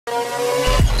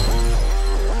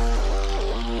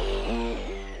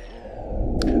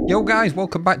Yo guys,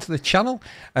 welcome back to the channel.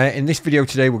 In this video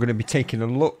today we're going to be taking a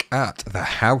look at the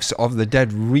House of the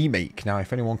Dead remake. Now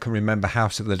if anyone can remember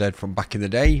House of the Dead from back in the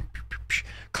day,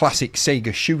 classic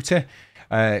Sega shooter.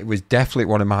 It was definitely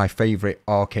one of my favourite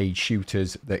arcade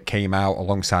shooters that came out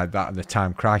alongside that and the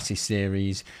Time Crisis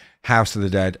series. House of the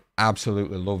Dead,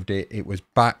 absolutely loved it. It was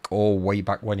back way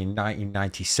back when in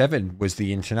 1997 was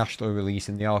the international release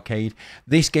in the arcade.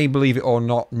 This game, believe it or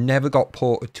not, never got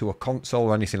ported to a console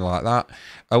or anything like that.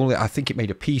 Only, I think it made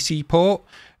a PC port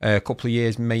a couple of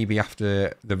years maybe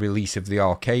after the release of the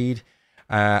arcade.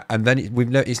 And then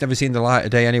it's never seen the light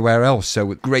of day anywhere else.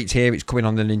 So great to hear it's coming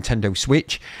on the Nintendo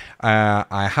Switch.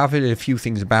 I have heard a few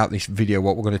things about this video,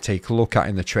 what we're going to take a look at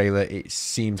in the trailer. It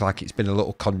seems like it's been a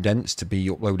little condensed to be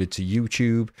uploaded to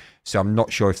YouTube. So I'm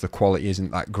not sure if the quality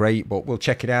isn't that great, but we'll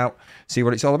check it out, see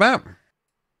what it's all about.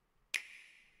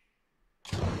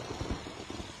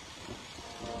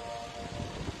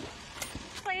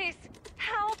 Please,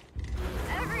 help!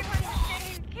 Everyone's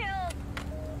getting killed!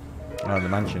 Oh, the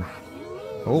mansion.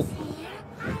 Oh.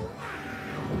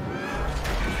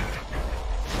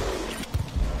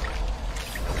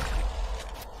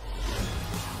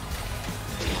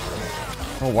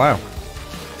 Oh, wow.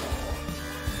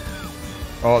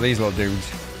 Oh, these little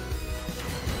dudes.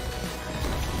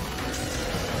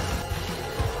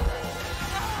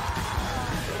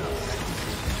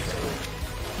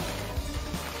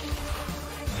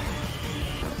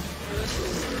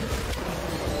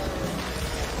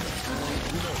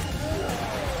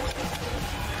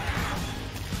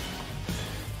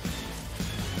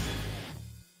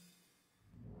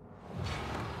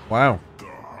 Wow.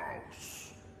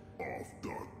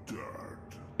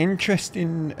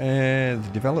 Interesting, the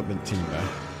development team there.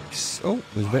 Oh,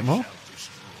 there's a bit more.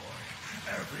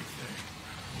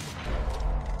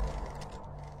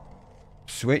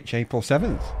 Switch, April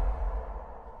 7th.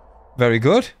 Very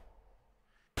good.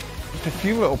 Just a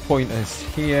few little pointers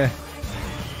here.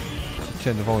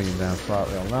 Turn the volume down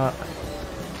slightly on that.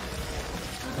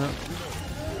 Oh.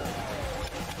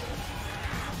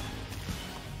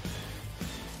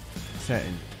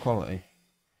 Setting quality.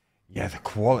 Yeah, the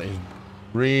quality is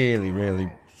really.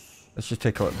 Let's just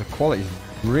take a look. The quality is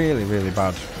really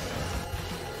bad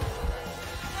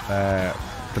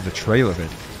for the trailer vid.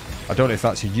 I don't know if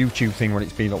that's a YouTube thing when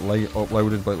it's been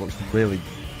uploaded, but it looks really,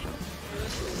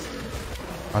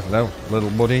 I don't know, a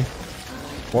little muddy.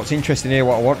 What's interesting here,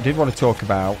 what I did want to talk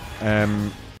about,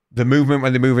 the movement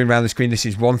when they're moving around the screen. This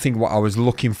is one thing what I was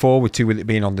looking forward to with it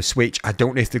being on the Switch. I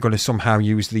don't know if they're going to somehow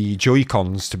use the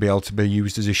joycons to be able to be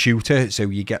used as a shooter, so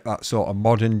you get that sort of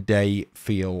modern day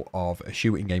feel of a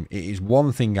shooting game. It is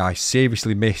one thing I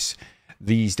seriously miss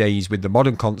these days with the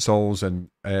modern consoles and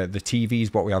the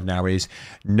TVs. What we have now is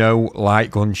no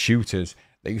light gun shooters.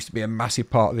 They used to be a massive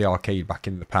part of the arcade back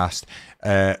in the past.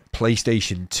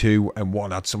 PlayStation 2 and 1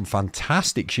 had some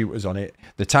fantastic shooters on it.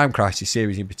 The Time Crisis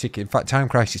series in particular. In fact, Time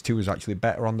Crisis 2 was actually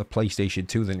better on the PlayStation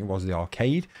 2 than it was the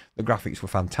arcade. The graphics were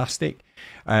fantastic.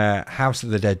 House of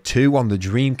the Dead 2 on the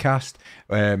Dreamcast.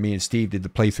 Me and Steve did the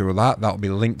playthrough of that. That'll be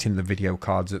linked in the video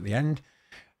cards at the end.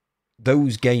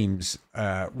 Those games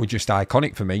were just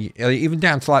iconic for me, even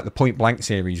down to like the Point Blank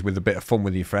series with a bit of fun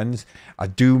with your friends. I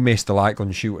do miss the light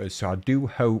gun shooters, so I do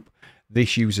hope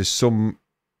this uses some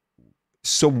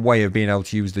way of being able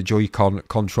to use the Joy-Con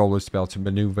controllers to be able to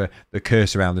maneuver the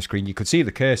cursor around the screen. You could see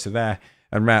the cursor there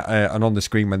and on the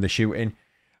screen when they're shooting.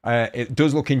 It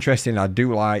does look interesting. I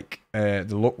do like the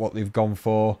look what they've gone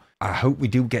for. I hope we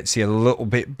do get to see a little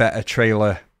bit better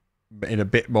trailer in a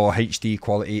bit more HD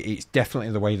quality. It's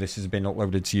definitely the way this has been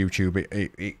uploaded to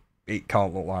YouTube. It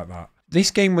can't look like that.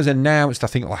 This game was announced, I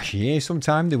think, last year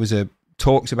sometime. There was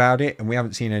talks about it, and we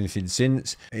haven't seen anything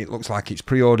since. It looks like it's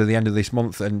pre-order the end of this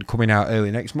month and coming out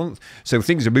early next month. So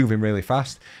things are moving really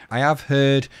fast. I have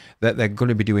heard that they're going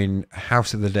to be doing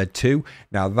House of the Dead 2.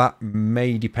 Now, that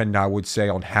may depend, I would say,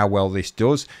 on how well this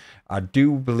does. I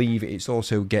do believe it's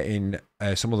also getting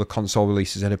some of the console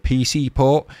releases and a PC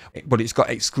port, but it's got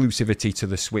exclusivity to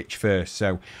the Switch first.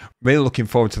 So really looking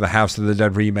forward to the House of the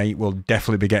Dead remake. We'll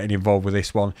definitely be getting involved with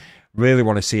this one. Really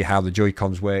want to see how the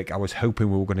Joy-Cons work. I was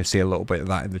hoping we were going to see a little bit of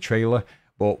that in the trailer,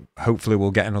 but hopefully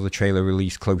we'll get another trailer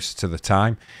released closer to the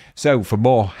time. So for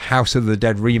more House of the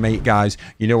Dead remake, guys,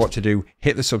 you know what to do.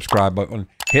 Hit the subscribe button,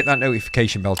 hit that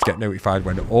notification bell to get notified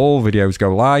when all videos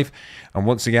go live. And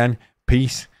once again,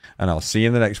 peace. And I'll see you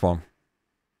in the next one.